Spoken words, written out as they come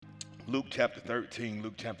Luke chapter 13.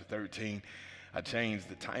 Luke chapter 13. I changed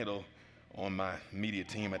the title on my media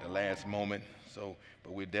team at the last moment,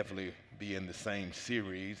 but we'll definitely be in the same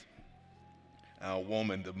series. Our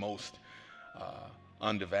woman, the most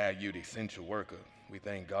undervalued essential worker. We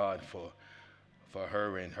thank God for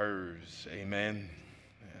her and hers. Amen.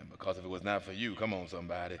 Because if it was not for you, come on,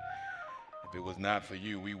 somebody. If it was not for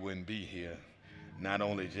you, we wouldn't be here. Not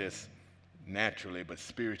only just naturally, but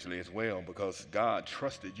spiritually as well, because God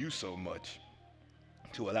trusted you so much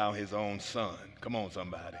to allow his own son. Come on,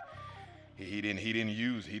 somebody. He didn't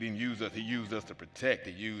use us. He used us to protect.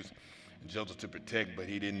 He used Joseph to protect, but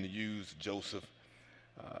he didn't use Joseph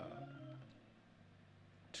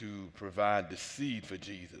to provide the seed for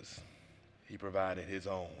Jesus. He provided his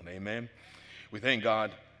own. Amen. We thank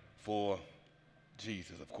God for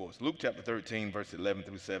Jesus, of course. Luke chapter 13, verse 11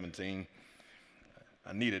 through 17.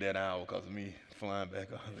 I needed that hour because of me flying back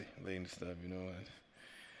all late and stuff, you know.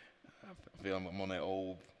 I feel I'm on that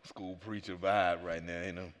old school preacher vibe right now,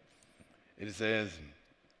 you know. It says,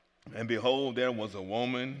 "And behold, there was a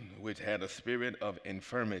woman which had a spirit of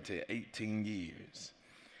infirmity 18 years,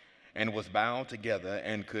 and was bowed together,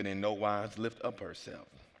 and could in no wise lift up herself."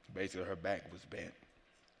 Basically, her back was bent.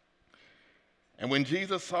 "And when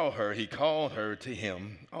Jesus saw her, he called her to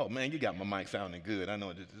him." Oh, man, you got my mic sounding good. I know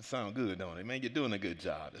it sounds good, don't it? Man, you're doing a good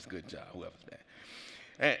job. That's a good job, whoever's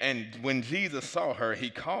that. And when Jesus saw her, he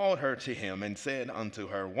called her to him and said unto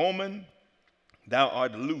her, "Woman, thou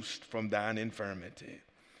art loosed from thine infirmity."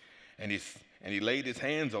 And he laid his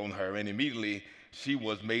hands on her, and immediately she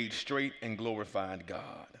was made straight and glorified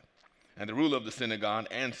God. And the ruler of the synagogue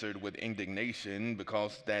answered with indignation,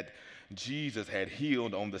 because that Jesus had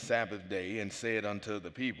healed on the Sabbath day, and said unto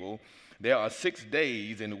the people, "There are 6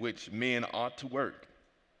 days in which men ought to work.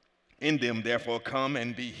 In them therefore come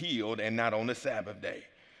and be healed, and not on the Sabbath day."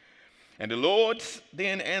 And the Lord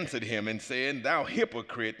then answered him and said, "Thou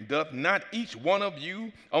hypocrite, doth not each one of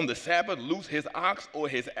you on the Sabbath loose his ox or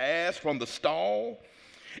his ass from the stall,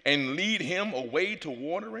 and lead him away to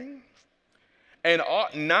watering? And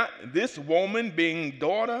ought not this woman, being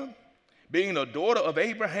a daughter of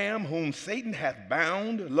Abraham, whom Satan hath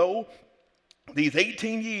bound, lo, these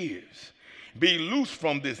 18 years, be loosed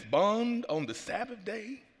from this bond on the Sabbath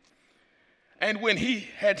day?" And when he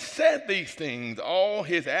had said these things, all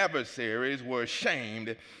his adversaries were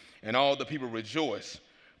ashamed, and all the people rejoiced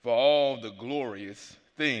for all the glorious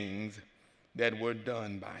things that were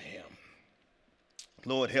done by him.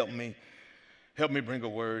 Lord, help me. Help me bring a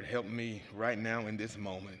word. Help me right now in this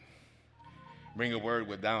moment. Bring a word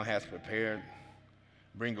what thou hast prepared.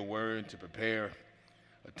 Bring a word to prepare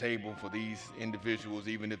a table for these individuals,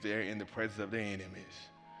 even if they're in the presence of their enemies.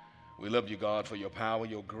 We love you, God, for your power,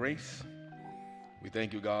 your grace. We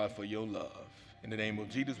thank you, God, for your love. In the name of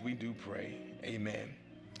Jesus, we do pray. Amen.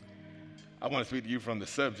 I want to speak to you from the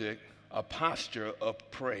subject, a posture of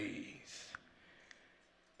praise.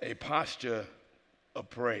 A posture of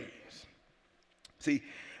praise. See,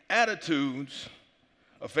 attitudes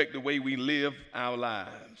affect the way we live our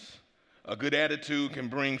lives. A good attitude can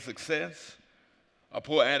bring success. A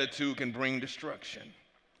poor attitude can bring destruction.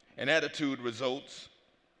 An attitude results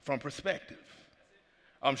from perspective.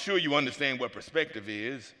 I'm sure you understand what perspective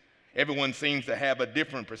is. Everyone seems to have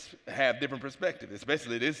different perspectives,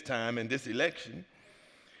 especially this time in this election.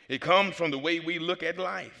 It comes from the way we look at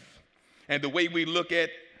life. And the way we look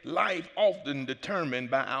at life often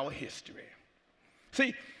determined by our history.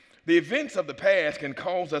 See, the events of the past can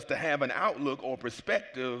cause us to have an outlook or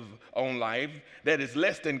perspective on life that is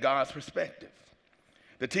less than God's perspective.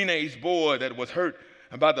 The teenage boy that was hurt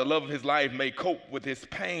by the love of his life may cope with his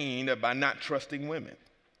pain by not trusting women.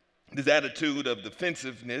 This attitude of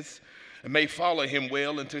defensiveness may follow him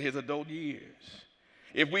well into his adult years.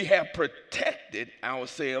 If we have protected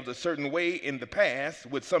ourselves a certain way in the past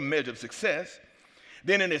with some measure of success,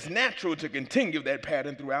 then it is natural to continue that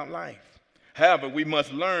pattern throughout life. However, we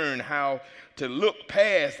must learn how to look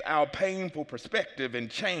past our painful perspective and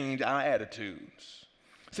change our attitudes.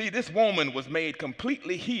 See, this woman was made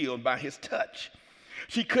completely healed by his touch.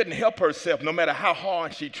 She couldn't help herself no matter how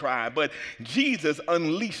hard she tried, but Jesus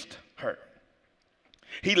unleashed her.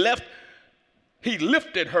 He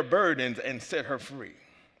lifted her burdens and set her free.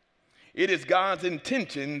 It is God's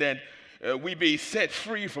intention that we be set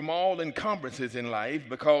free from all encumbrances in life,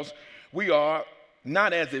 because we are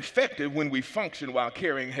not as effective when we function while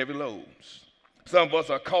carrying heavy loads. Some of us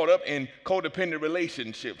are caught up in codependent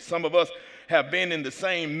relationships. Some of us have been in the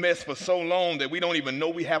same mess for so long that we don't even know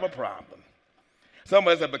we have a problem. Some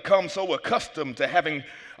of us have become so accustomed to having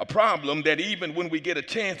a problem that even when we get a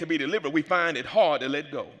chance to be delivered, we find it hard to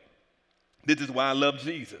let go. This is why I love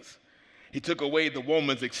Jesus. He took away the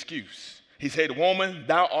woman's excuse. He said, "Woman,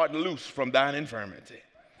 thou art loose from thine infirmity."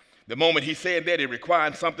 The moment he said that, it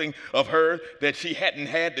required something of her that she hadn't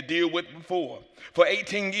had to deal with before. For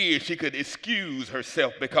 18 years, she could excuse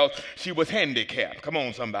herself because she was handicapped. Come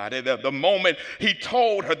on, somebody. The moment he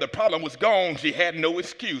told her the problem was gone, she had no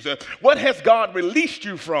excuse. What has God released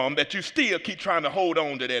you from that you still keep trying to hold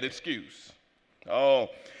on to that excuse? Oh,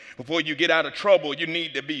 before you get out of trouble, you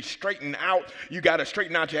need to be straightened out. You got to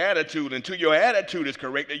straighten out your attitude. Until your attitude is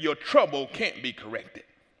corrected, your trouble can't be corrected.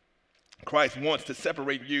 Christ wants to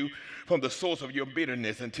separate you from the source of your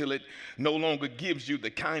bitterness until it no longer gives you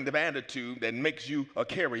the kind of attitude that makes you a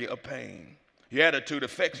carrier of pain. Your attitude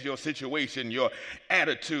affects your situation, your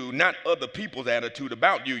attitude, not other people's attitude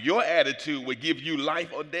about you. Your attitude will give you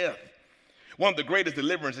life or death. One of the greatest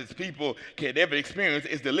deliverances people can ever experience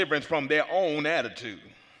is deliverance from their own attitude.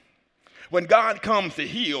 When God comes to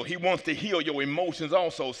heal, he wants to heal your emotions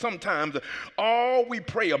also. Sometimes all we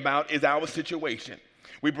pray about is our situation.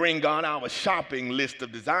 We bring God our shopping list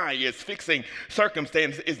of desires. Fixing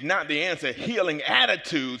circumstances is not the answer. Healing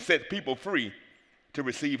attitude sets people free to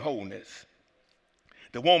receive wholeness.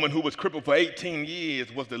 The woman who was crippled for 18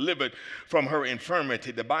 years was delivered from her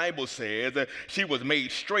infirmity. The Bible says that she was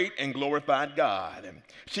made straight and glorified God.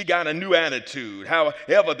 She got a new attitude.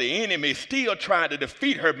 However, the enemy still tried to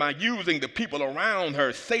defeat her by using the people around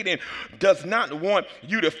her. Satan does not want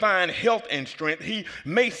you to find health and strength. He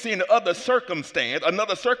may send another circumstance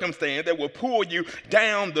that will pull you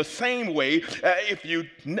down the same way if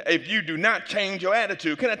you do not change your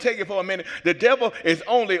attitude. Can I tell you for a minute? The devil is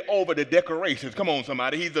only over the decorations. Come on, somebody.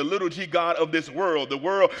 He's the little g god of this world. The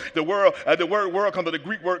word world comes from the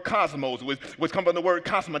Greek word cosmos, which comes from the word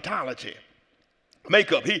cosmetology.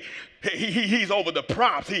 Makeup. He's over the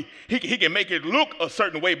props. He can make it look a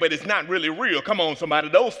certain way, but it's not really real. Come on, somebody.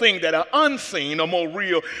 Those things that are unseen are more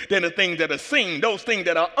real than the things that are seen. Those things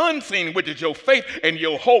that are unseen, which is your faith and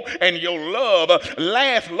your hope and your love,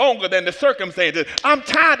 last longer than the circumstances. I'm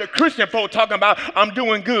tired of Christian folk talking about I'm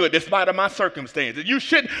doing good despite of my circumstances. You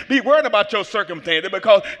shouldn't be worried about your circumstances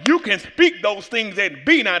because you can speak those things and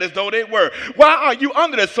be not as though they were. Why are you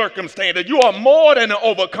under the circumstances? You are more than an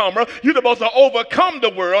overcomer. You're supposed to overcome the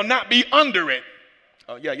world, not be under it.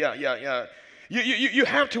 Oh, yeah. You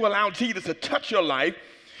have to allow Jesus to touch your life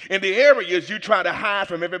in the areas you try to hide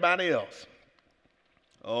from everybody else.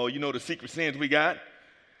 Oh, you know the secret sins we got?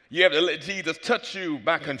 You have to let Jesus touch you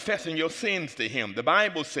by confessing your sins to him. The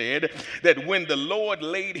Bible said that when the Lord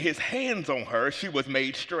laid his hands on her, she was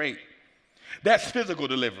made straight. That's physical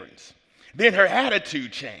deliverance. Then her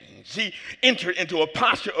attitude changed. She entered into a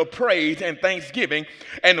posture of praise and thanksgiving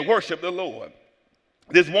and worshiped the Lord.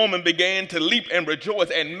 This woman began to leap and rejoice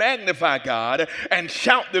and magnify God and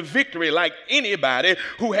shout the victory like anybody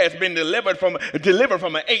who has been delivered from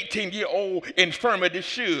an 18-year-old infirmity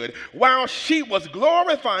should. While she was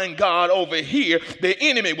glorifying God over here, the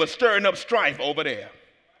enemy was stirring up strife over there.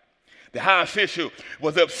 The high official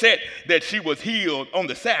was upset that she was healed on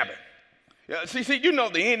the Sabbath. See, you know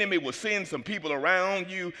the enemy will send some people around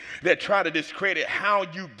you that try to discredit how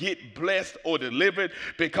you get blessed or delivered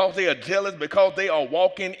because they are jealous, because they are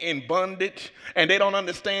walking in bondage, and they don't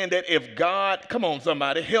understand that if God, come on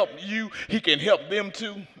somebody, help you, he can help them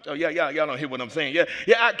too. Oh, y'all don't hear what I'm saying.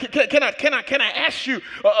 Can I ask you,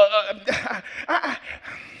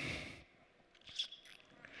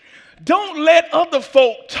 don't let other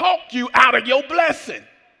folk talk you out of your blessing.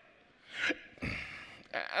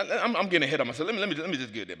 I'm getting ahead of myself. Let me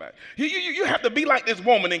just get that back. You have to be like this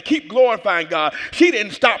woman and keep glorifying God. She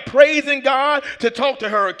didn't stop praising God to talk to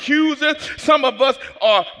her accusers. Some of us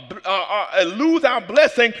lose our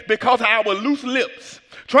blessing because of our loose lips,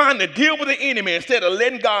 trying to deal with the enemy instead of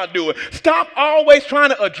letting God do it. Stop always trying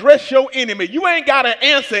to address your enemy. You ain't got to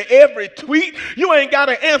answer every tweet. You ain't got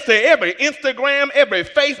to answer every Instagram, every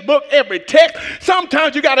Facebook, every text.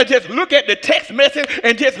 Sometimes you got to just look at the text message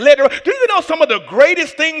and just let it. Do you know some of the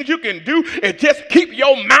greatest things you can do is just keep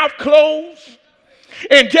your mouth closed?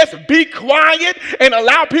 And just be quiet and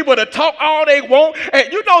allow people to talk all they want.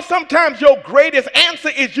 And you know sometimes your greatest answer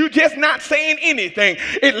is you just not saying anything.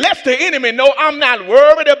 It lets the enemy know I'm not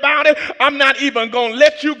worried about it. I'm not even going to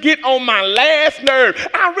let you get on my last nerve.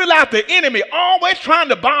 I realize the enemy always trying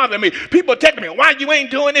to bother me. People texting me, why you ain't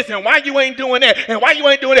doing this and why you ain't doing that and why you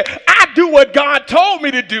ain't doing that. I do what God told me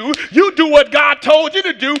to do. You do what God told you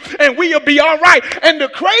to do and we'll be all right. And the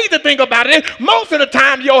crazy thing about it is most of the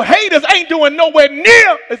time your haters ain't doing nowhere near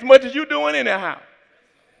as much as you doing anyhow.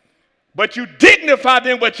 But you dignify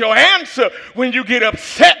them with your answer when you get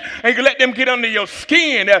upset and you let them get under your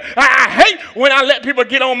skin. I hate when I let people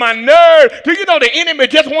get on my nerve. Do you know the enemy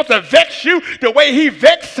just wants to vex you the way he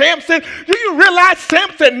vexed Samson? Do you realize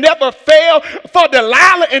Samson never fell for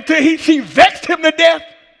Delilah until she vexed him to death?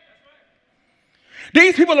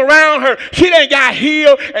 These people around her, she done got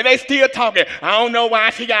healed and they still talking. I don't know why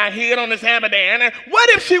she got healed on the Sabbath day. And what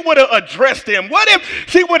if she would have addressed them? What if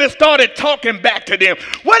she would have started talking back to them?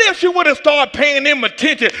 What if she would have started paying them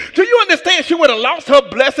attention? Do you understand she would have lost her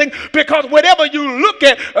blessing? Because whatever you look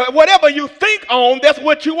at, whatever you think on, that's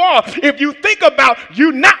what you are. If you think about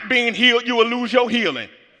you not being healed, you will lose your healing.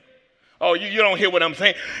 Oh, you don't hear what I'm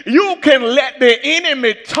saying? You can let the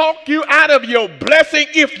enemy talk you out of your blessing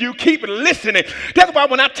if you keep listening. That's why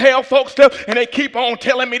when I tell folks stuff and they keep on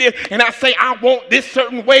telling me this and I say I want this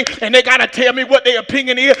certain way and they got to tell me what their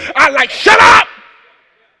opinion is, I like, shut up!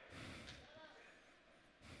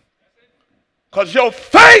 Because your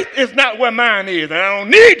faith is not where mine is and I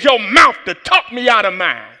don't need your mouth to talk me out of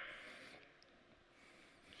mine.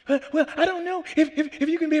 Well, I don't know if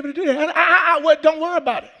you can be able to do that. Well, don't worry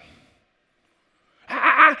about it.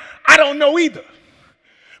 I don't know either,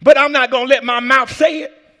 but I'm not going to let my mouth say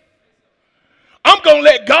it. I'm going to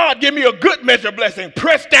let God give me a good measure blessing,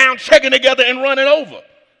 pressed down, shaken together, and running over.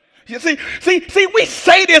 You see, we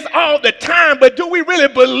say this all the time, but do we really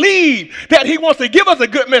believe that he wants to give us a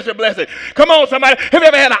good measure blessing? Come on, somebody. Have you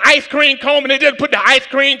ever had an ice cream cone and they just put the ice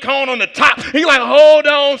cream cone on the top? And you're like, hold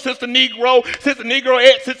on, Sister Negro,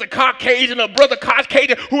 Sister Caucasian, or Brother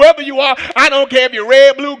Caucasian, whoever you are. I don't care if you're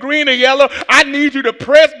red, blue, green, or yellow. I need you to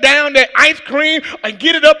press down that ice cream and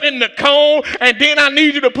get it up in the cone, and then I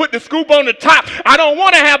need you to put the scoop on the top. I don't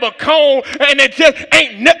want to have a cone and it just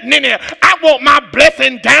ain't nothing in there. I want my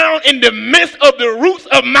blessing down in the midst of the roots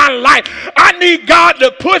of my life. I need God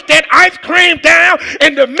to push that ice cream down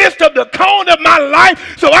in the midst of the cone of my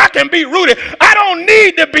life so I can be rooted. I don't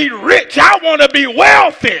need to be rich. I want to be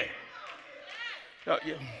wealthy. Oh,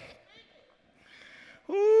 yeah.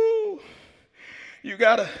 Ooh, you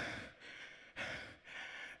got to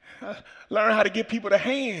learn how to get people to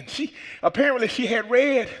hand. She had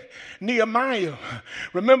read Nehemiah.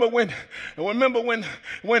 Remember when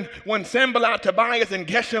Sanballat, Tobias, and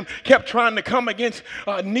Geshem kept trying to come against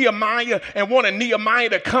Nehemiah and wanted Nehemiah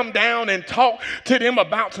to come down and talk to them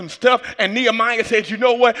about some stuff. And Nehemiah said, you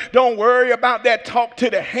know what? Don't worry about that talk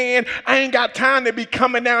to the hand. I ain't got time to be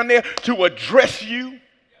coming down there to address you.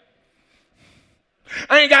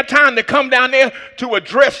 I ain't got time to come down there to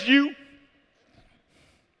address you.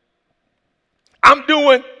 I'm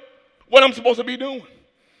doing what I'm supposed to be doing.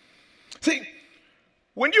 See,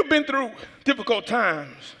 when you've been through difficult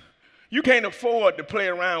times, you can't afford to play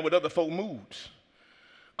around with other folk moods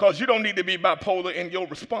because you don't need to be bipolar in your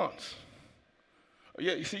response.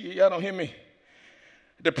 Yeah, you see, y'all don't hear me.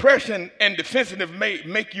 Depression and defensiveness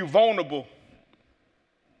make you vulnerable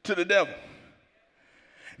to the devil.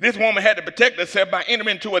 This woman had to protect herself by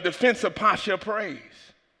entering into a defensive posture of praise.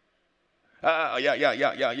 Y'all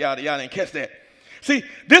didn't catch that. See,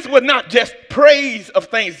 this was not just praise of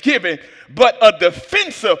thanksgiving, but a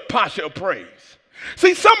defensive posture of praise.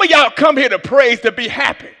 See, some of y'all come here to praise to be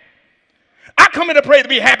happy. I come here to praise to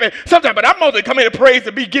be happy sometimes, but I'm mostly coming here to praise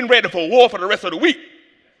to be getting ready for war for the rest of the week.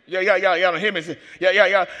 Y'all don't hear me.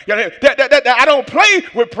 I don't play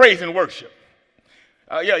with praise and worship.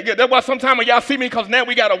 That's why sometimes when y'all see me, because now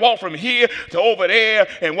we got to walk from here to over there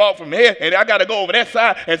and walk from here, and I got to go over that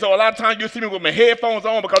side. And so a lot of times you see me with my headphones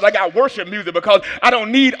on because I got worship music, because I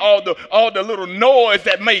don't need all the little noise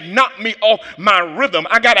that may knock me off my rhythm.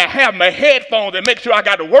 I got to have my headphones and make sure I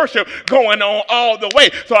got the worship going on all the way.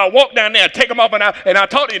 So I walk down there, take them off, and I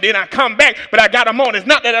talk to you, then I come back, but I got them on. It's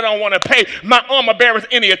not that I don't want to pay my armor bearers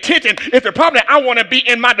any attention. It's the problem that I want to be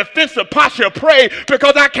in my defensive posture of praise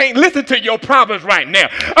because I can't listen to your problems right now.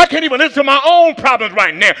 I can't even listen to my own problems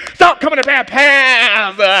right now. Stop coming to that,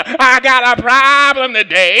 Pastor, I got a problem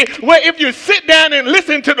today. Well, if you sit down and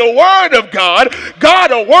listen to the word of God, God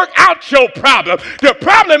will work out your problem. The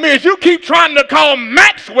problem is you keep trying to call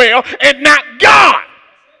Maxwell and not God.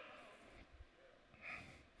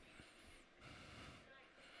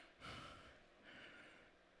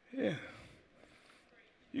 Yeah.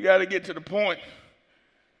 You got to get to the point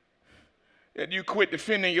that you quit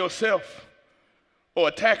defending yourself or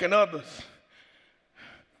attacking others.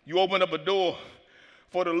 You open up a door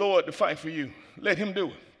for the Lord to fight for you. Let him do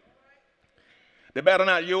it. The battle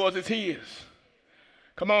not yours, it's his.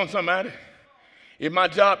 Come on, somebody. It's my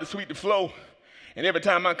job to sweep the floor, and every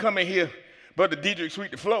time I come in here, Brother Diedrich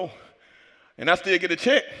sweep the floor, and I still get a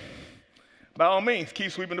check, by all means,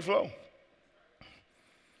 keep sweeping the floor.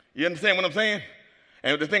 You understand what I'm saying?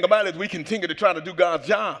 And the thing about it is we continue to try to do God's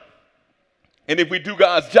job. And if we do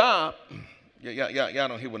God's job, y'all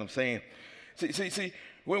don't hear what I'm saying. See,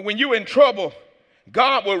 when you're in trouble,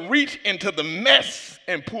 God will reach into the mess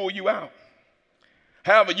and pull you out.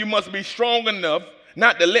 However, you must be strong enough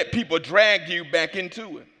not to let people drag you back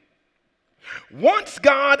into it. Once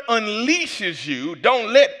God unleashes you,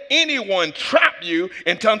 don't let anyone trap you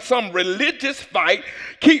into some religious fight.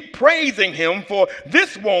 Keep praising him, for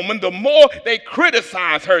this woman, the more they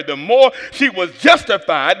criticize her, the more she was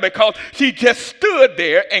justified because she just stood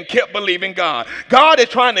there and kept believing God. God is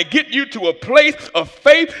trying to get you to a place of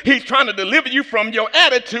faith. He's trying to deliver you from your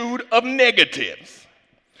attitude of negatives.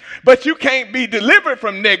 But you can't be delivered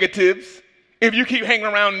from negatives if you keep hanging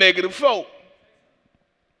around negative folk.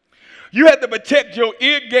 You have to protect your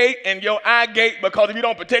ear gate and your eye gate, because if you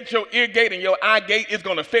don't protect your ear gate and your eye gate, it's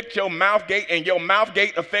going to affect your mouth gate, and your mouth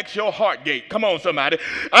gate affects your heart gate. Come on, somebody.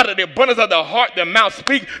 Out of the abundance of the heart, the mouth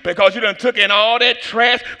speaks, because you done took in all that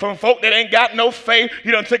trash from folk that ain't got no faith.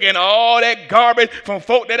 You done took in all that garbage from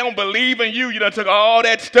folk that don't believe in you. You done took all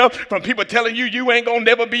that stuff from people telling you you ain't going to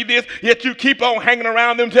never be this, yet you keep on hanging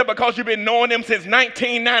around them just because you've been knowing them since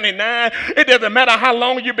 1999. It doesn't matter how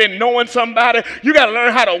long you've been knowing somebody. You got to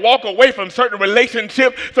learn how to walk away from certain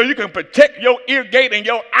relationships so you can protect your ear gate and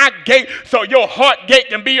your eye gate, so your heart gate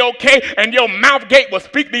can be okay, and your mouth gate will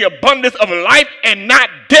speak the abundance of life and not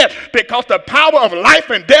death, because the power of life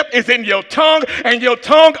and death is in your tongue, and your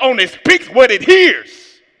tongue only speaks what it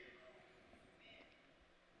hears.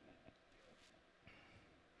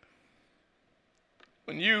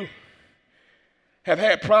 When you have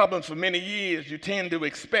had problems for many years, you tend to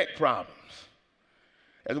expect problems.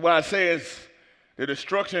 That's why it says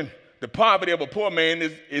the poverty of a poor man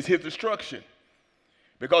is his destruction,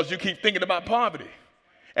 because you keep thinking about poverty.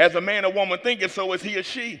 As a man or woman thinketh, so is he or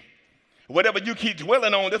she. Whatever you keep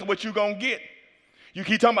dwelling on, that's what you're going to get. You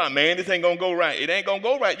keep talking about, man, this ain't going to go right. It ain't going to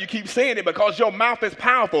go right. You keep saying it because your mouth is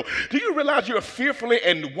powerful. Do you realize you're fearfully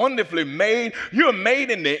and wonderfully made? You're made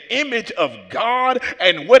in the image of God,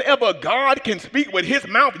 and whatever God can speak with his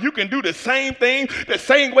mouth, you can do the same thing. The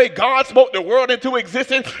same way God spoke the world into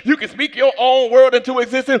existence, you can speak your own world into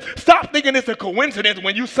existence. Stop thinking it's a coincidence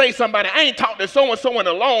when you say somebody, I ain't talked to so-and-so in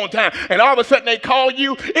a long time, and all of a sudden they call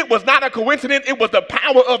you. It was not a coincidence. It was the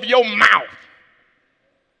power of your mouth.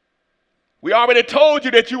 We already told you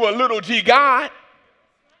that you were a little g God.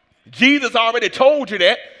 Jesus already told you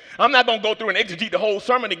that. I'm not going to go through and exegete the whole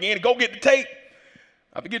sermon again. Go get the tape.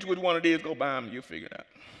 I forget which one it is. Go buy them and you'll figure it out.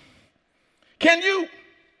 Can you?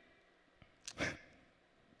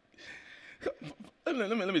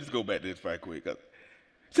 Let me just go back to this right quick.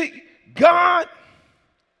 See, God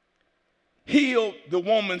healed the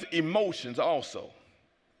woman's emotions also,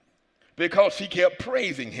 because she kept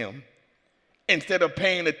praising him instead of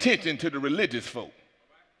paying attention to the religious folk.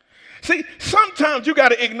 See, sometimes you got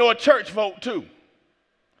to ignore church folk too,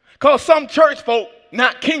 because some church folk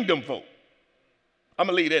not kingdom folk. I'm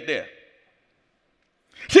going to leave that there.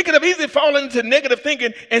 She could have easily fallen into negative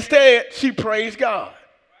thinking. Instead, she praised God.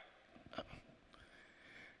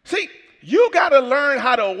 See, you got to learn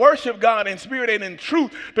how to worship God in spirit and in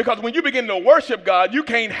truth, because when you begin to worship God, you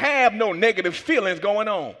can't have no negative feelings going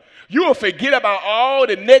on. You will forget about all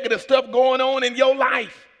the negative stuff going on in your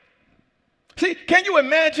life. See, can you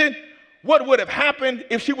imagine what would have happened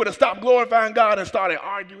if she would have stopped glorifying God and started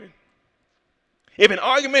arguing? If an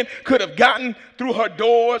argument could have gotten through her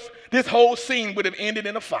doors, this whole scene would have ended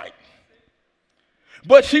in a fight.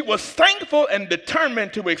 But she was thankful and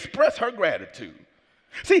determined to express her gratitude.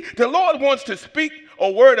 See, the Lord wants to speak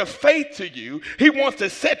a word of faith to you. He wants to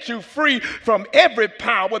set you free from every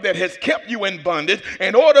power that has kept you in bondage.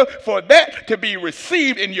 In order for that to be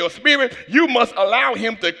received in your spirit, you must allow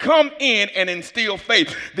him to come in and instill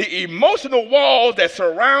faith. The emotional walls that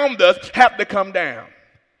surround us have to come down.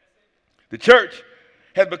 The church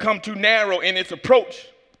has become too narrow in its approach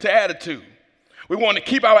to attitude. We want to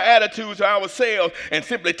keep our attitudes to ourselves and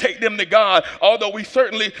simply take them to God. Although we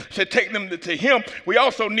certainly should take them to him, we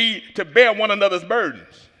also need to bear one another's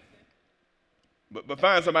burdens. But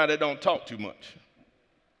find somebody that don't talk too much.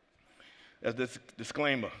 That's this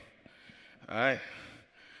disclaimer. All right?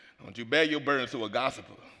 Don't you bear your burdens to a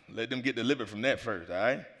gossiper. Let them get delivered from that first, all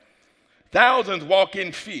right? Thousands walk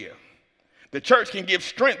in fear. The church can give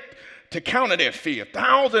strength to counter their fear.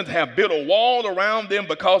 Thousands have built a wall around them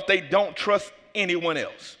because they don't trust anyone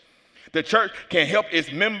else. The church can help its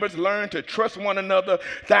members learn to trust one another.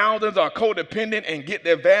 Thousands are codependent and get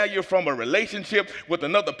their value from a relationship with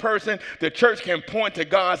another person. The church can point to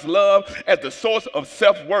God's love as the source of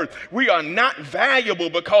self-worth. We are not valuable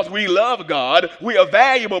because we love God. We are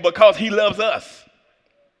valuable because he loves us.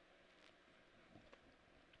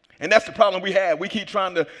 And that's the problem we have. We keep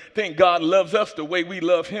trying to think God loves us the way we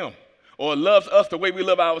love him or loves us the way we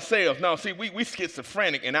love ourselves. No, see, we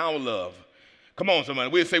schizophrenic in our love. Come on, somebody.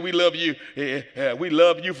 We'll say we love you. We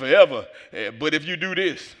love you forever. But if you do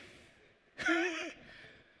this,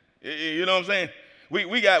 you know what I'm saying?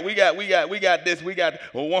 We got this. We got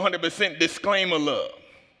 100% disclaimer love.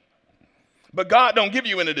 But God don't give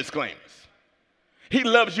you any disclaimers. He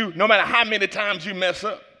loves you no matter how many times you mess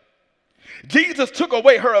up. Jesus took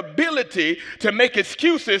away her ability to make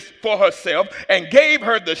excuses for herself and gave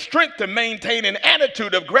her the strength to maintain an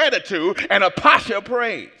attitude of gratitude and a posture of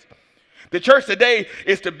praise. The church today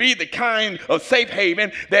is to be the kind of safe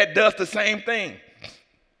haven that does the same thing.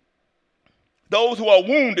 Those who are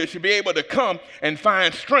wounded should be able to come and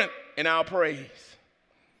find strength in our praise.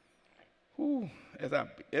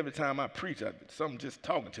 Every time I preach, something just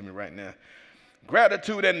talking to me right now.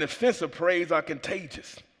 Gratitude and defensive praise are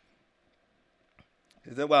contagious.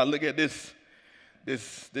 Is that why I look at this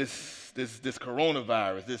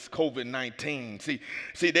coronavirus, this COVID-19?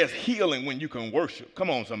 See, there's healing when you can worship. Come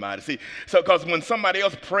on, somebody. See, so because when somebody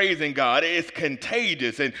else praising God, it's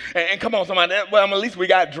contagious. And come on, somebody. Well, at least we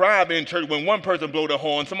got drive-in church. When one person blow the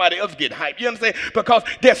horn, somebody else get hyped. You understand? Because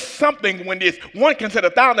there's something when this one can set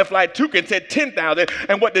 1,000 to flight, two can set 10,000.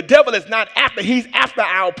 And what the devil is not after, he's after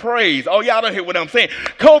our praise. Oh, y'all don't hear what I'm saying.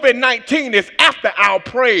 COVID-19 is after our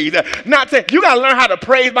praise. Not saying you got to learn how to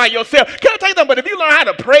praise by yourself. Can I tell you something? But if you learn how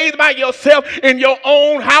to praise by yourself in your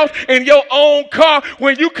own house, in your own car,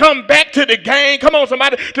 when you come back to the game, come on,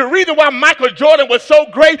 somebody. The reason why Michael Jordan was so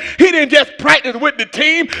great, he didn't just practice with the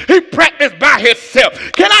team, he practiced by himself.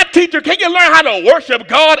 Can I teach you? Can you learn how to worship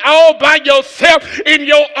God all by yourself in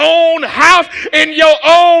your own house, in your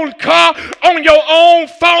own car, on your own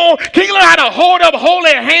phone? Can you learn how to hold up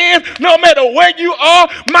holy hands no matter where you are?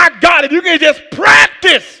 My God, if you can just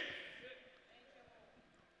practice.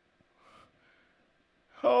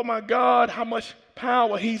 Oh my God, how much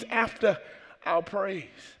power. He's after our praise.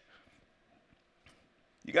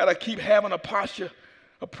 You got to keep having a posture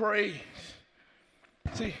of praise.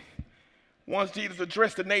 See, once Jesus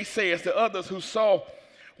addressed the naysayers, the others who saw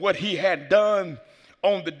what he had done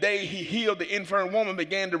on the day he healed the infirm woman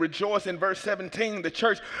began to rejoice. In verse 17, the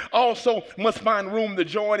church also must find room to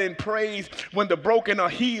join in praise when the broken are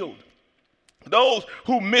healed. Those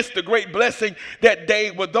who missed the great blessing that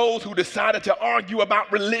day were those who decided to argue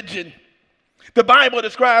about religion. The Bible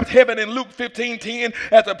describes heaven in Luke 15:10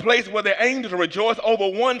 as a place where the angels rejoice over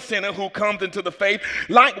one sinner who comes into the faith.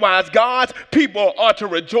 Likewise, God's people are to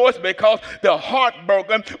rejoice because the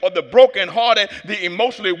heartbroken or the brokenhearted, the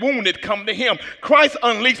emotionally wounded come to him. Christ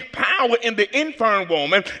unleashed power in the infirm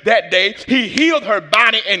woman that day. He healed her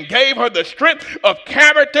body and gave her the strength of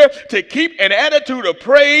character to keep an attitude of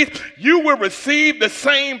praise. You will receive the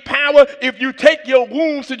same power if you take your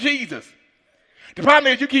wounds to Jesus. The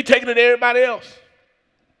problem is you keep taking it to everybody else.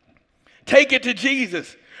 Take it to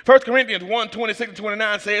Jesus. 1 Corinthians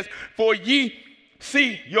 1:26-29 says, "For ye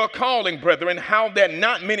see your calling, brethren, how that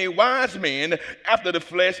not many wise men after the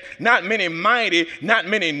flesh, not many mighty, not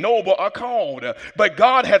many noble are called. But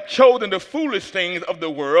God hath chosen the foolish things of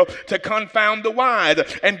the world to confound the wise.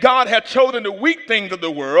 And God hath chosen the weak things of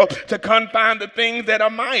the world to confound the things that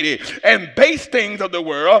are mighty. And base things of the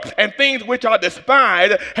world and things which are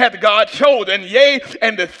despised hath God chosen, yea,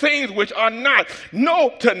 and the things which are not,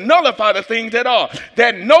 to nullify the things that are,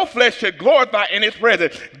 that no flesh should glorify in his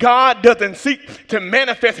presence." God doesn't seek to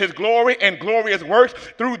manifest his glory and glorious works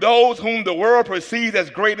through those whom the world perceives as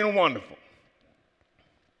great and wonderful.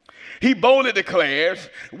 He boldly declares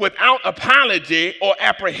without apology or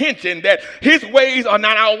apprehension that his ways are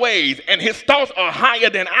not our ways and his thoughts are higher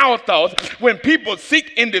than our thoughts. When people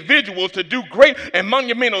seek individuals to do great and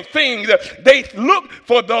monumental things, they look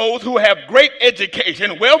for those who have great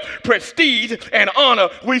education, wealth, prestige, and honor.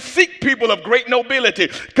 We seek people of great nobility.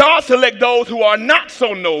 God selects those who are not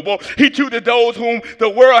so noble. He chooses those whom the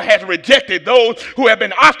world has rejected, those who have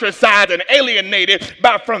been ostracized and alienated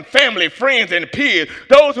from family, friends, and peers,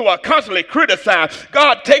 those who are constantly criticized.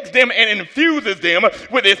 God takes them and infuses them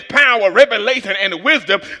with his power, revelation, and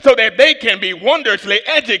wisdom so that they can be wondrously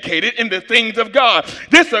educated in the things of God.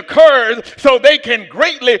 This occurs so they can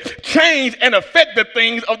greatly change and affect the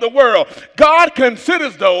things of the world. God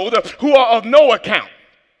considers those who are of no account,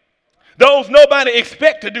 those nobody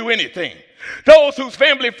expects to do anything, those whose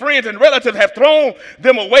family, friends, and relatives have thrown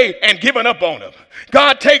them away and given up on them.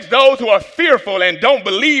 God takes those who are fearful and don't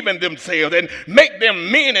believe in themselves and make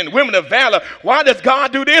them men and women of valor. Why does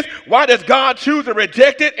God do this? Why does God choose the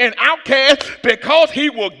rejected and outcast? Because he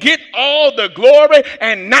will get all the glory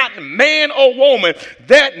and not man or woman,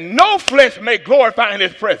 that no flesh may glorify in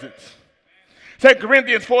his presence. 2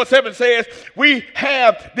 Corinthians 4:7 says, we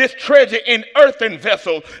have this treasure in earthen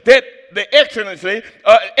vessels, that the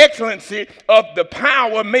excellency of the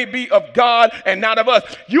power may be of God and not of us.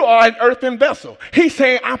 You are an earthen vessel. He's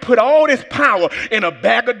saying, I put all this power in a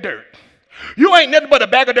bag of dirt. You ain't nothing but a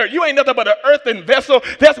bag of dirt. You ain't nothing but an earthen vessel.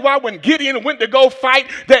 That's why when Gideon went to go fight,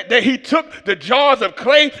 that he took the jars of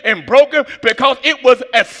clay and broke them, because it was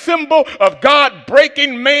a symbol of God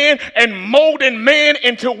breaking man and molding man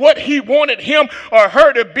into what he wanted him or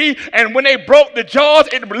her to be. And when they broke the jars,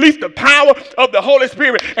 it released the power of the Holy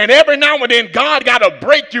Spirit. And every now and then, God got to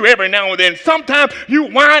break you every now and then. Sometimes you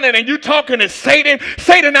whining and you talking to Satan.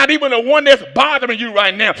 Satan not even the one that's bothering you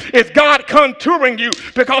right now. It's God contouring you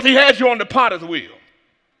because he has you on the potter's wheel.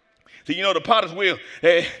 See, you know, the potter's wheel,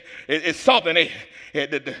 it's soft, and they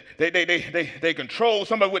control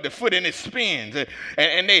somebody with the foot, and it spins,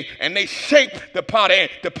 and they shape the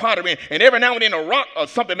pottery, and every now and then a rock or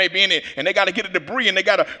something may be in it, and they got to get the debris and they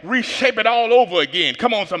got to reshape it all over again.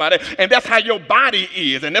 Come on, somebody. And that's how your body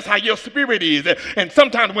is, and that's how your spirit is. And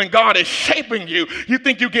sometimes when God is shaping you, you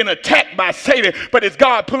think you're getting attacked by Satan, but it's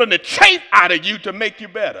God pulling the chaff out of you to make you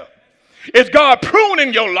better. It's God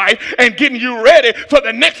pruning your life and getting you ready for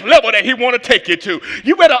the next level that he want to take you to.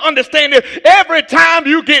 You better understand that every time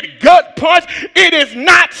you get gut punched, it is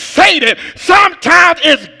not Satan. Sometimes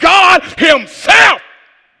it's God himself.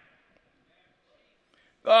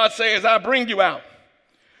 God says, I bring you out.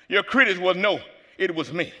 Your critics will know it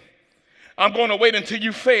was me. I'm going to wait until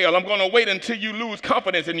you fail. I'm going to wait until you lose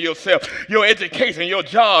confidence in yourself, your education, your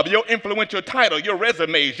job, your influential title, your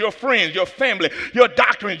resumes, your friends, your family, your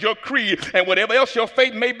doctrines, your creed, and whatever else your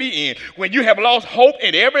faith may be in. When you have lost hope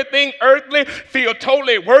in everything earthly, feel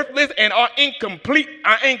totally worthless, and are in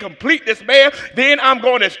complete despair, then I'm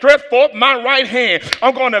going to stretch forth my right hand.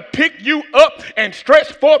 I'm going to pick you up and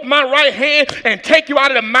stretch forth my right hand and take you out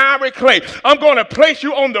of the miry clay. I'm going to place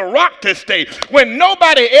you on the rock to stay. When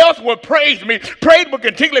nobody else will praise me, praise will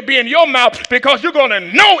continually be in your mouth, because you're going to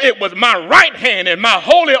know it was my right hand and my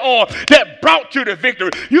holy arm that brought you to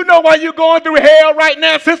victory. You know why you're going through hell right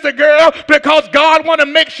now, sister girl? Because God want to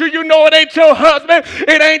make sure you know it ain't your husband,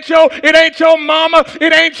 it ain't your mama,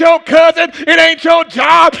 it ain't your cousin, it ain't your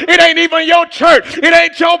job, it ain't even your church, it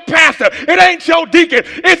ain't your pastor, it ain't your deacon.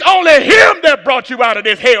 It's only him that brought you out of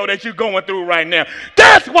this hell that you're going through right now.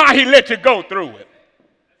 That's why he let you go through it.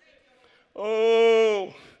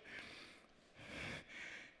 Oh,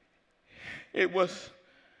 it was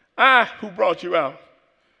I who brought you out.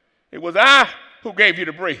 It was I who gave you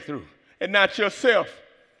the breakthrough, and not yourself.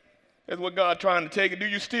 That's what God's trying to take. Do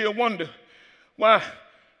you still wonder why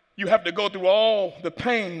you have to go through all the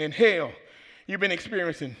pain and hell you've been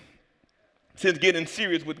experiencing since getting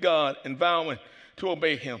serious with God and vowing to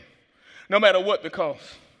obey him, no matter what the cost?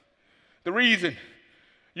 The reason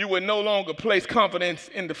you will no longer place confidence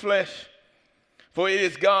in the flesh, for it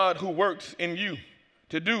is God who works in you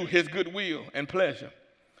to do his good will and pleasure.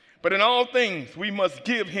 But in all things, we must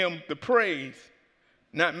give him the praise,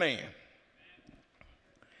 not man.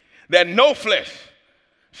 That no flesh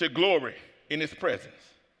should glory in his presence.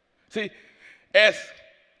 See, as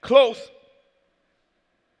close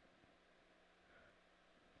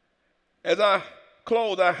as I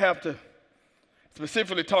close, I have to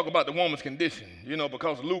specifically talk about the woman's condition,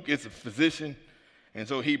 because Luke is a physician, and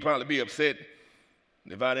so he'd probably be upset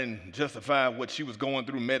if I didn't justify what she was going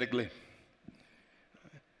through medically.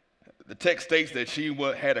 The text states that she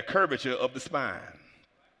had a curvature of the spine.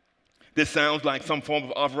 This sounds like some form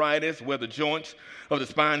of arthritis where the joints of the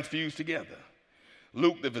spine fuse together.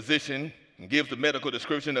 Luke, the physician, gives the medical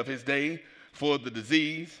description of his day for the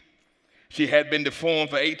disease. She had been deformed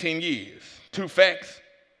for 18 years. 2 facts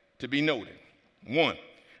to be noted. 1,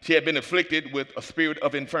 she had been afflicted with a spirit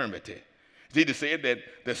of infirmity. Jesus said that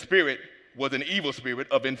the spirit was an evil spirit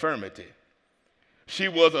of infirmity. She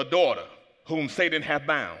was a daughter whom Satan hath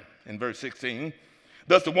bound, in verse 16.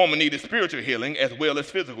 Thus the woman needed spiritual healing as well as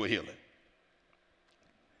physical healing.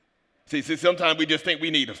 See, sometimes we just think we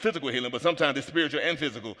need a physical healing, but sometimes it's spiritual and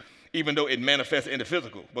physical, even though it manifests in the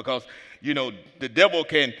physical. Because, the devil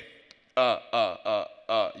can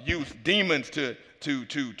use demons to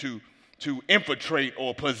infiltrate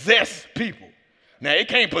or possess people. Now, it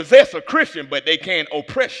can't possess a Christian, but they can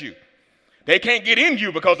oppress you. They can't get in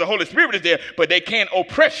you because the Holy Spirit is there, but they can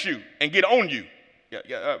oppress you and get on you.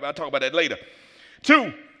 I'll talk about that later.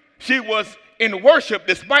 2, she was in worship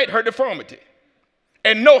despite her deformity.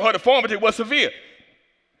 And no, her deformity was severe.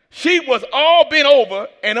 She was all bent over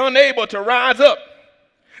and unable to rise up.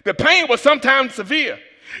 The pain was sometimes severe.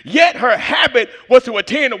 Yet her habit was to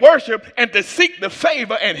attend worship and to seek the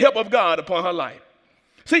favor and help of God upon her life.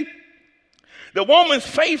 See, the woman's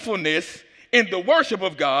faithfulness in the worship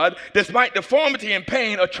of God, despite deformity and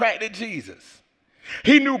pain, attracted Jesus.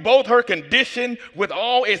 He knew both her condition with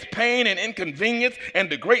all its pain and inconvenience and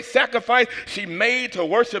the great sacrifice she made to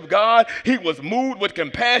worship God. He was moved with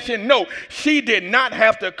compassion. No, she did not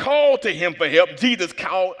have to call to him for help. Jesus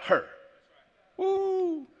called her.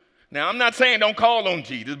 Ooh. Now, I'm not saying don't call on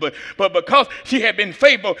Jesus, but because she had been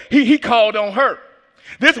faithful, he called on her.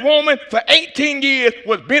 This woman for 18 years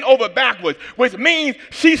was bent over backwards, which means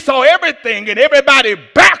she saw everything and everybody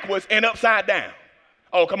backwards and upside down.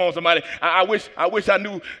 Oh, come on, somebody. I wish I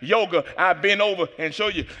knew yoga. I'd bend over and show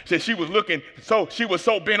you that she was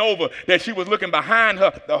so bent over that she was looking behind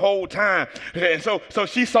her the whole time. And so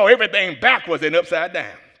she saw everything backwards and upside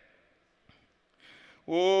down.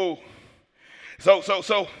 Whoa.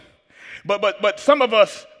 But some of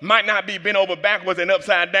us might not be bent over backwards and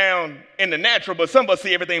upside down in the natural, but some of us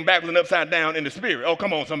see everything backwards and upside down in the spirit. Oh,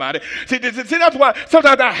 come on, somebody. See, that's why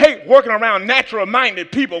sometimes I hate working around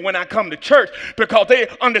natural-minded people when I come to church, because they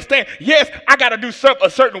understand, yes, I got to do a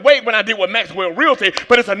certain way when I deal with Maxwell Realty,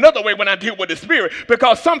 but it's another way when I deal with the spirit,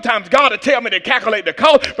 because sometimes God will tell me to calculate the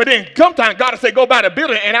cost, but then sometimes God will say, go buy the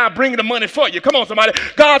building, and I'll bring the money for you. Come on, somebody.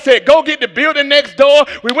 God said, go get the building next door.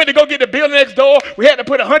 We went to go get the building next door. We had to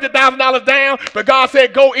put $100,000 down, but God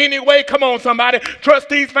said, go anyway. Come on, somebody.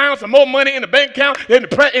 Trustees found some more money in the bank account, in the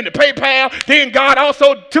PayPal. Then God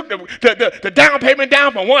also took the down payment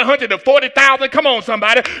down from $100,000 to $40,000. Come on,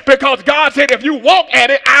 somebody. Because God said, if you walk at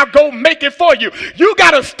it, I'll go make it for you. You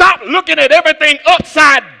got to stop looking at everything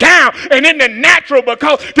upside down and in the natural,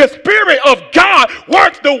 because the Spirit of God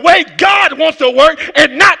works the way God wants to work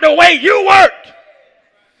and not the way you work.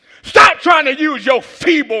 Stop trying to use your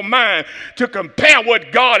feeble mind to compare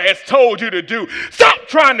what God has told you to do. Stop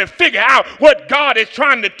trying to figure out what God is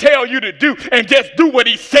trying to tell you to do and just do what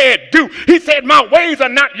he said do. He said, my ways are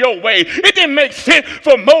not your ways. It didn't make sense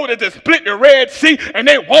for Moses to split the Red Sea and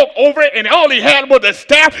they walked over it and all he had was a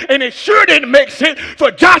staff, and it sure didn't make sense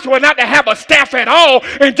for Joshua not to have a staff at all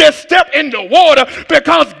and just step in the water,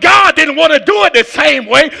 because God didn't want to do it the same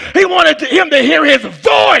way. He wanted him to hear his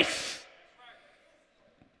voice.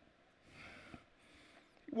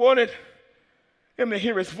 Wanted him to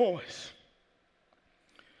hear his voice.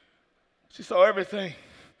 She saw everything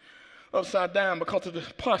upside down because of the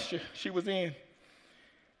posture she was in.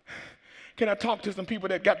 Can I talk to some people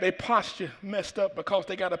that got their posture messed up because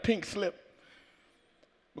they got a pink slip?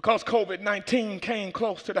 Because COVID-19 came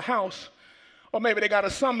close to the house, or maybe they got a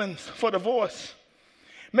summons for divorce,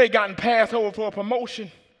 may have gotten passed over for a promotion,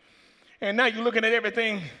 and now you're looking at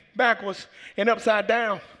everything backwards and upside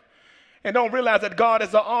down, and don't realize that God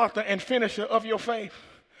is the author and finisher of your faith.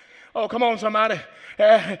 Oh, come on, somebody.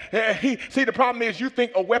 See, the problem is you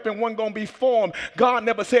think a weapon wasn't going to be formed. God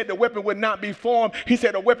never said the weapon would not be formed. He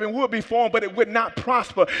said a weapon would be formed, but it would not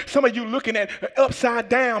prosper. Some of you looking at upside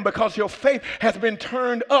down because your faith has been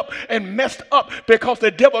turned up and messed up because the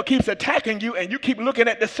devil keeps attacking you and you keep looking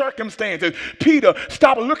at the circumstances. Peter,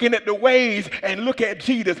 stop looking at the ways and look at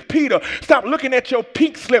Jesus. Peter, stop looking at your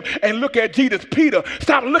pink slip and look at Jesus. Peter,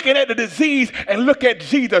 stop looking at the disease and look at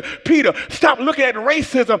Jesus. Peter, stop looking at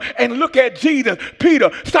racism and look at Jesus.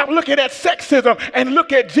 Peter, stop looking at sexism and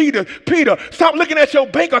look at Jesus. Peter, stop looking at your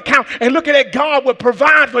bank account and looking at God will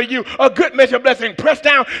provide for you a good measure of blessing, pressed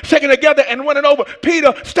down, shaken together, and running over.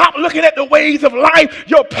 Peter, stop looking at the ways of life.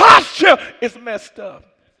 Your posture is messed up.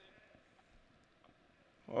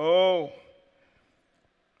 Oh.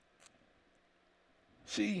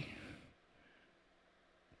 See,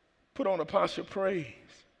 put on a posture of praise.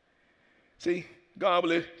 See, God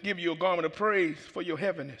will give you a garment of praise for your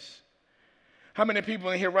heaviness. How many people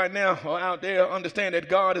in here right now or out there understand that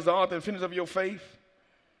God is the author and finisher of your faith?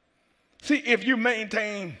 See, if you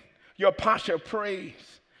maintain your posture of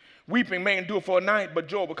praise, weeping may endure for a night, but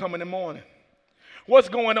joy will come in the morning. What's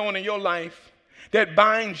going on in your life that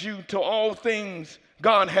binds you to all things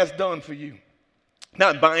God has done for you?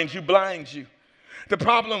 Not binds you, blinds you. The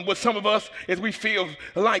problem with some of us is we feel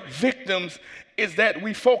like victims is that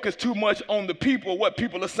we focus too much on the people, what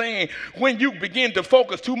people are saying. When you begin to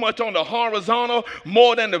focus too much on the horizontal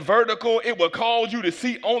more than the vertical, it will cause you to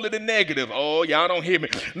see only the negative. Oh, y'all don't hear me.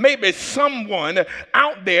 Maybe someone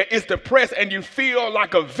out there is depressed and you feel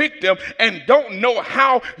like a victim and don't know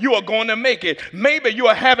how you are going to make it. Maybe you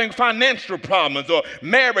are having financial problems or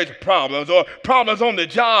marriage problems or problems on the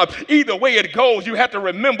job. Either way it goes, you have to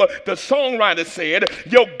remember the songwriter said,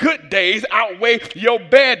 your good days outweigh your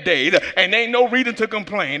bad days, and ain't no reason to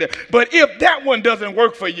complain. But if that one doesn't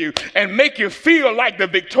work for you and make you feel like the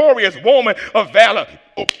victorious woman of valor,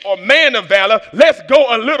 or man of valor, let's go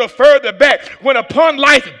a little further back. When upon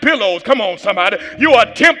life's billows, come on somebody, you are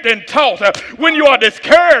tempted and tossed, when you are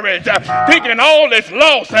discouraged, thinking all is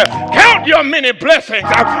lost, count your many blessings,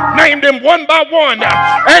 name them one by one,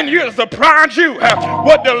 and you'll surprise you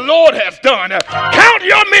what the Lord has done. Count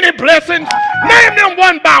your many blessings, name them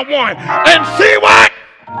one by one, and see what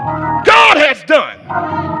God has done.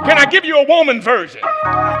 Can I give you a woman version?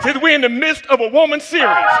 Since we're in the midst of a woman series,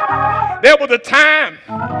 there was a time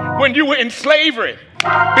when you were in slavery,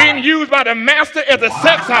 being used by the master as a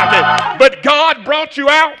sex object, but God brought you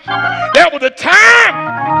out. There was a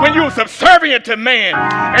time when you were subservient to man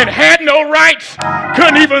and had no rights,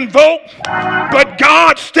 couldn't even vote, but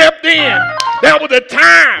God stepped in. There was a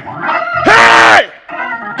time, hey,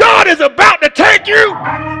 God is about to take you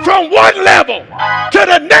from one level to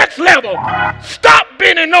the next level. Stop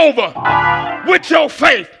bending over with your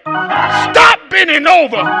faith. Stop bending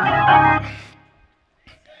over.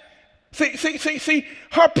 See,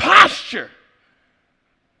 her posture,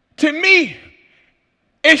 to me,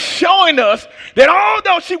 is showing us that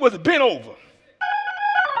although she was bent over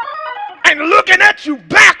and looking at you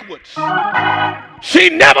backwards, she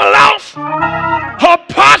never lost her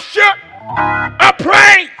posture of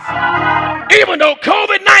praise. Even though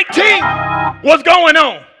COVID-19 was going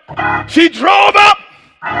on, she drove up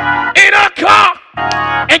in her car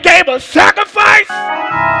and gave a sacrifice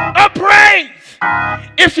of praise.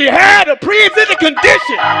 If she had a pre-existing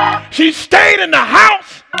condition, she stayed in the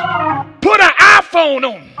house, put her iPhone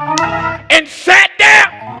on, and sat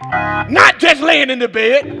there, not just laying in the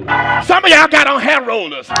bed. Some of y'all got on hair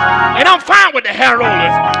rollers, and I'm fine with the hair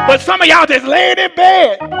rollers, but some of y'all just laying in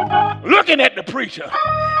bed, looking at the preacher.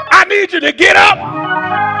 I need you to get up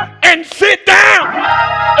and sit down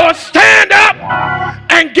or stand up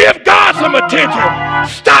and give God some attention.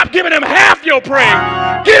 Stop giving him half your praise.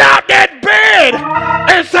 Get out that bed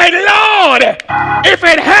and say, Lord, if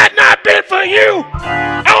it had not been for you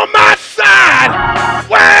on my side,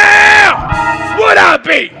 where would I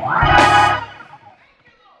be?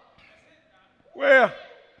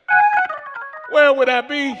 Where would I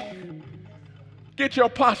be? Get your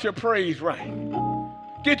posture praise right.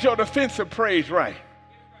 Get your defensive praise right.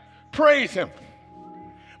 Praise him.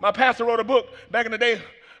 My pastor wrote a book back in the day,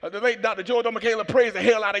 the late Dr. George O. Michaela, praise the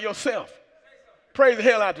hell out of yourself. Praise the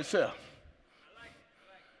hell out of yourself.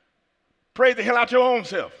 Praise the hell out your own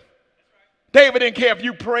self. David didn't care if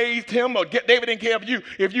you praised him, or David didn't care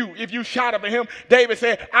if you shouted for him. David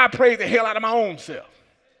said, I praise the hell out of my own self.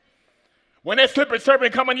 When that slippery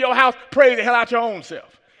serpent come in your house, praise the hell out your own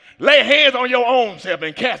self. Lay hands on your own self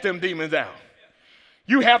and cast them demons out.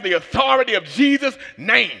 You have the authority of Jesus'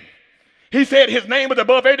 name. He said his name is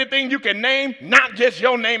above everything you can name, not just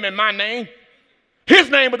your name and my name. His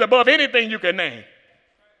name is above anything you can name.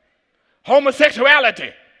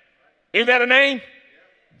 Homosexuality, is that a name?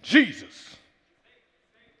 Jesus.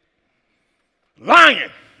 Lying,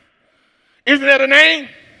 isn't that a name?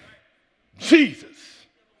 Jesus.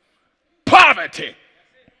 Poverty,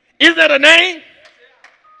 isn't that a name?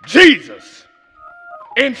 Jesus.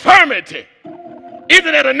 Infirmity,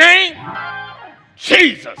 isn't that a name?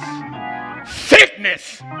 Jesus.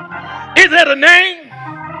 Sickness, is that a name?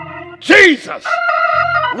 Jesus.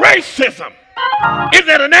 Racism, is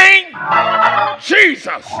that a name?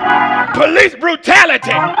 Jesus. Police brutality,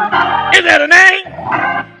 is that a name?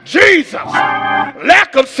 Jesus.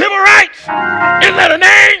 Lack of civil rights, is that a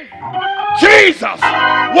name? Jesus.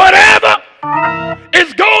 Whatever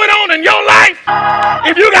is going on in your life,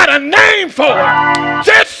 if you got a name for it,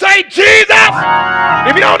 just say Jesus.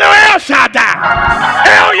 If you don't know El Shaddai,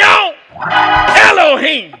 Elyon,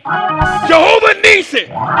 Elohim, Jehovah Nissi,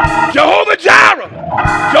 Jehovah Jireh,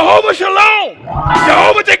 Jehovah Shalom,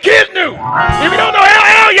 Jehovah Tekidnu. If you don't know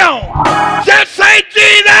Elyon, just say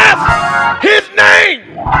Jesus. His name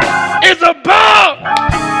is above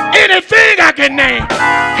anything I can name.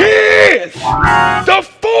 He is the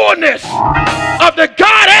fullness of the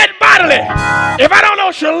Godhead bodily. If I don't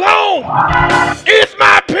know Shalom is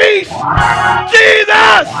my peace,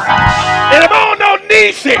 Jesus. And if I don't know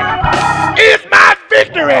Nissi is my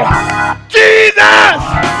victory, Jesus.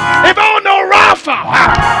 If I don't know Rapha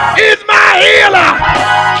is my healer,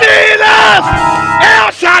 Jesus.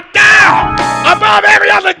 El Shaddai, above every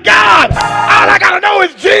other God, all I gotta know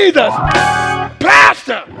is Jesus.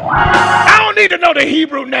 Pastor, I don't need to know the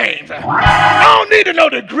Hebrew names. I don't need to know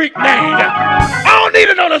the Greek names. I don't need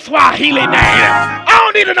to know the Swahili names. I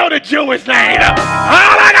don't need to know the Jewish names.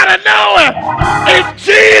 All I gotta know is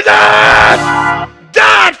Jesus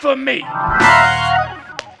died for me.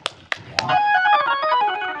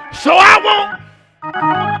 So I won't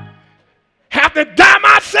have to die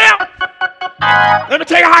myself Let me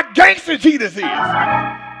tell you how gangster Jesus is.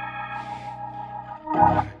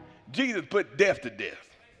 Jesus put death to death.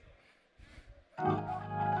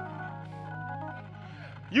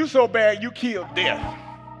 You so bad you killed death.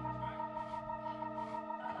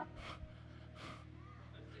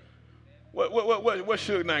 What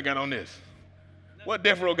Suge Knight got on this? What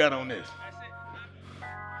Death Row got on this?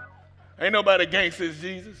 Ain't nobody gangster as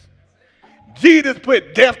Jesus. Jesus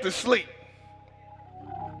put death to sleep.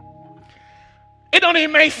 It don't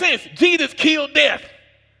even make sense. Jesus killed death,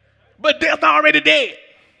 but death already dead.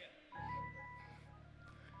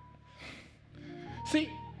 See,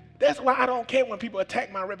 that's why I don't care when people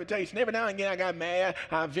attack my reputation. Every now and again I got mad.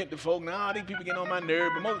 I vent to folk. Nah, these people get on my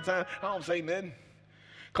nerve, but most of the time I don't say nothing.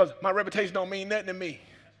 Because my reputation don't mean nothing to me.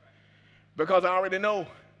 Because I already know,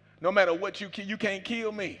 no matter what you can't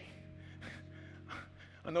kill me.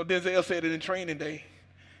 I know Denzel said it in Training Day.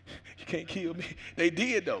 You can't kill me. They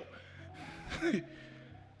did, though.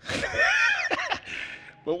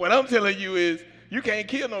 But what I'm telling you is, you can't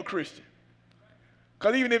kill no Christian.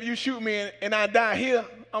 Because even if you shoot me and I die here,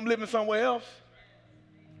 I'm living somewhere else.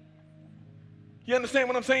 You understand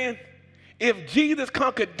what I'm saying? If Jesus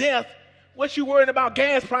conquered death, what you worrying about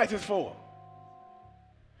gas prices for?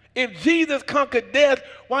 If Jesus conquered death,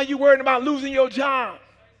 why are you worrying about losing your job?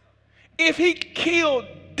 If he killed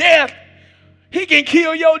death, he can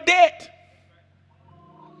kill your debt.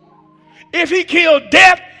 If he killed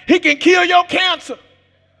death, he can kill your cancer.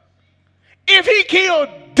 If he killed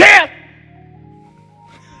death,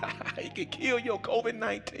 he can kill your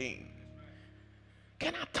COVID-19.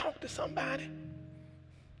 Can I talk to somebody?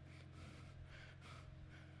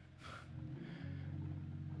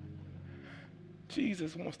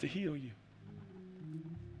 Jesus wants to heal you.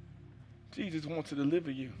 Jesus wants to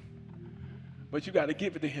deliver you. But you got to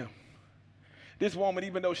give it to him. This woman,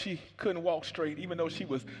 even though she couldn't walk straight, even though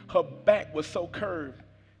her back was so curved,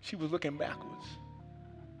 she was looking backwards.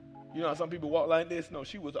 You know how some people walk like this? No,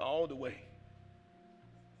 she was all the way.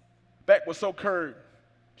 Back was so curved,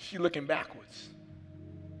 she looking backwards.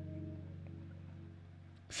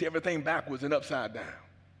 See everything backwards and upside down.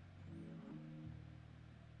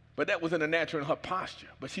 But that was in the natural in her posture.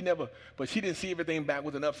 But she didn't see everything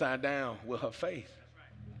backwards and upside down with her faith.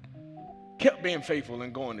 Kept being faithful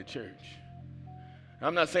and going to church.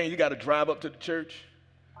 I'm not saying you got to drive up to the church.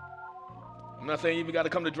 I'm not saying you even got to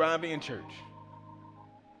come to drive-in church.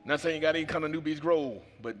 I'm not saying you got to even come to New Beach Grove.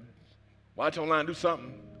 But watch online, do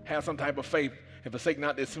something. Have some type of faith and forsake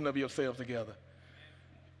not the assembling of yourselves together.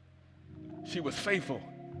 She was faithful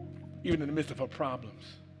even in the midst of her problems.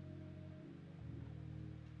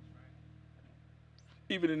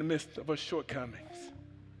 Even in the midst of her shortcomings.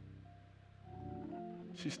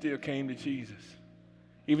 She still came to Jesus.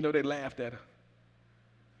 Even though they laughed at her.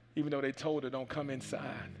 Even though they told her, don't come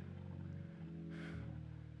inside.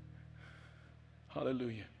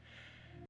 Hallelujah.